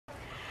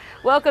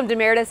Welcome to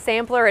Meredtih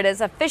Sampler. It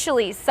is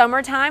officially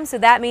summertime, so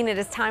that means it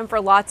is time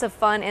for lots of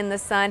fun in the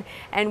sun.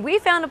 And we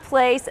found a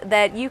place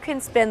that you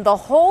can spend the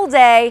whole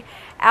day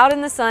out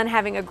in the sun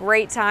having a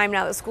great time.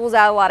 Now that school's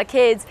out, a lot of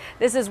kids,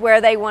 this is where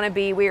they want to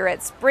be. We are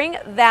at Spring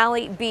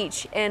Valley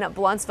Beach in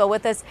Blountsville.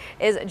 With us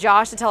is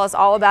Josh to tell us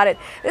all about it.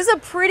 This is a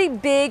pretty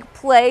big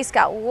place,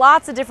 got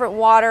lots of different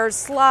waters,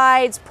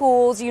 slides,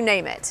 pools, you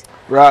name it.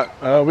 Right.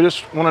 We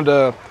just wanted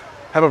to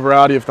have a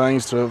variety of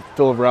things to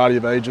fill a variety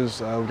of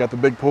ages. We've got the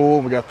big pool,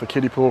 we got the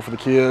kiddie pool for the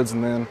kids,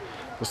 and then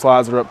the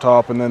slides that are up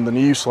top, and then the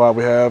new slide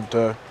we have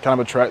to kind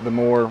of attract the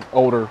more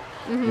older,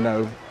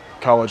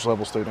 college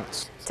level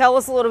students. Tell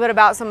us a little bit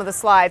about some of the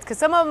slides, because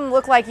some of them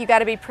look like you got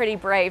to be pretty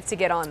brave to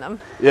get on them.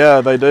 Yeah,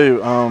 they do.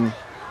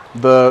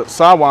 The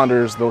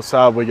Sidewinder is the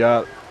side we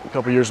got a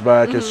couple years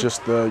back. It's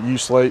just the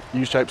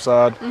U-shaped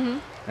side,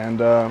 and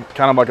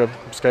kind of like a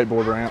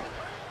skateboard ramp.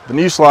 The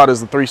new slide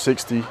is the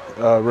 360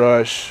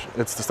 rush.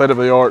 It's the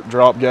state-of-the-art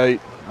drop gate.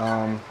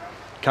 Kind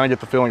of get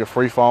the feeling of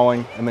free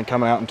falling and then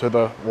coming out into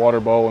the water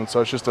bowl, and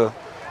so it's just a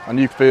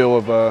new feel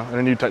of and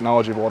a new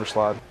technology of water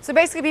slide. So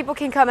basically people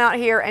can come out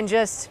here and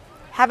just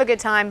have a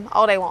good time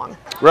all day long.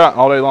 Right,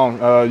 all day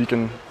long. You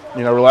can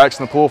relax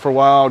in the pool for a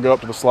while, go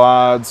up to the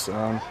slides,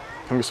 come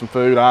get some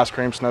food, ice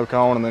cream, snow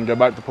cone, and then go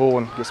back to the pool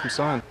and get some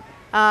sun.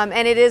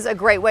 And it is a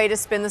great way to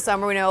spend the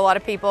summer. We know a lot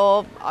of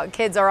people,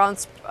 kids are on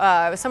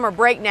summer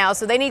break now,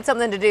 so they need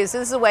something to do. So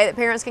this is a way that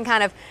parents can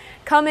kind of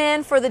come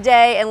in for the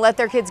day and let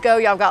their kids go.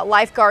 Y'all got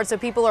lifeguards, so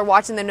people are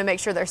watching them to make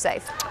sure they're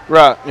safe.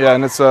 Right, yeah,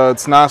 and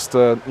it's nice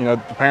to,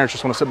 the parents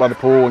just want to sit by the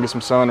pool and get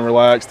some sun and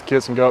relax. The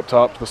kids can go up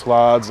top to the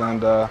slides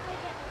and,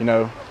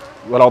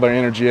 let all their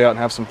energy out and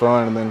have some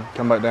fun, and then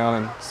come back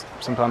down and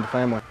some time with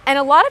family. And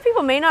a lot of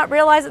people may not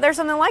realize that there's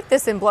something like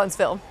this in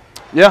Blountsville.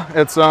 Yeah,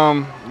 it's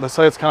they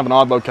say it's kind of an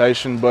odd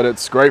location, but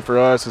it's great for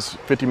us. It's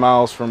 50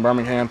 miles from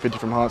Birmingham, 50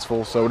 from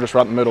Huntsville, so we're just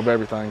right in the middle of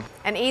everything.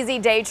 An easy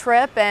day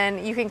trip,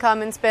 and you can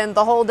come and spend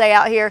the whole day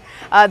out here.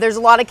 There's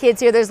a lot of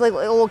kids here. There's like a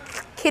little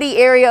kiddie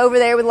area over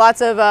there with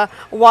lots of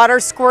water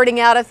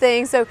squirting out of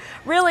things. So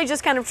really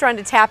just kind of trying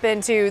to tap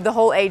into the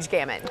whole age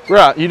gamut.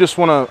 Right, you just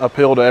want to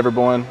appeal to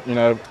everyone,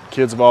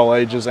 kids of all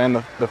ages and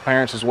the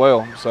parents as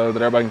well, so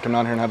that everybody can come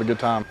down here and have a good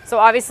time. So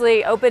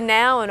obviously open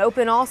now and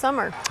open all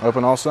summer.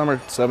 Open all summer,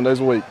 7 days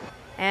a week.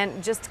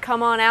 And just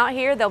come on out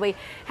here. They'll be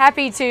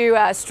happy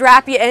to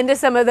strap you into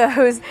some of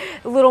those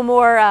little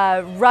more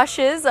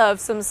rushes of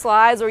some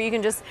slides, or you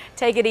can just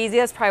take it easy.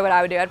 That's probably what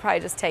I would do. I'd probably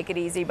just take it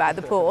easy by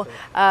the pool.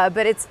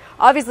 But it's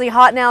obviously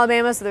hot in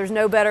Alabama, so there's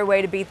no better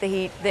way to beat the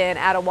heat than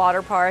at a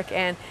water park.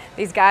 And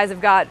these guys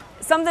have got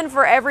something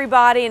for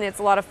everybody, and it's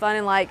a lot of fun.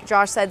 And like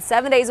Josh said,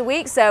 7 days a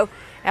week. So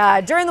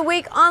during the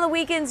week, on the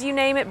weekends, you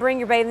name it, bring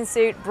your bathing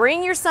suit,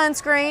 bring your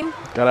sunscreen.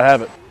 Gotta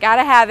have it.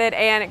 Gotta have it,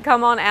 and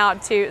come on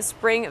out to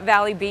Spring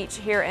Valley Beach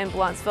here in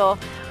Blountsville.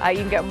 You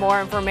can get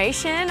more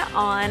information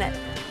on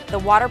the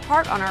water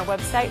park on our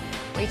website,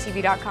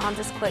 waytv.com.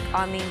 Just click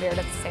on the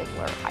Meredtih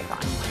Sampler icon.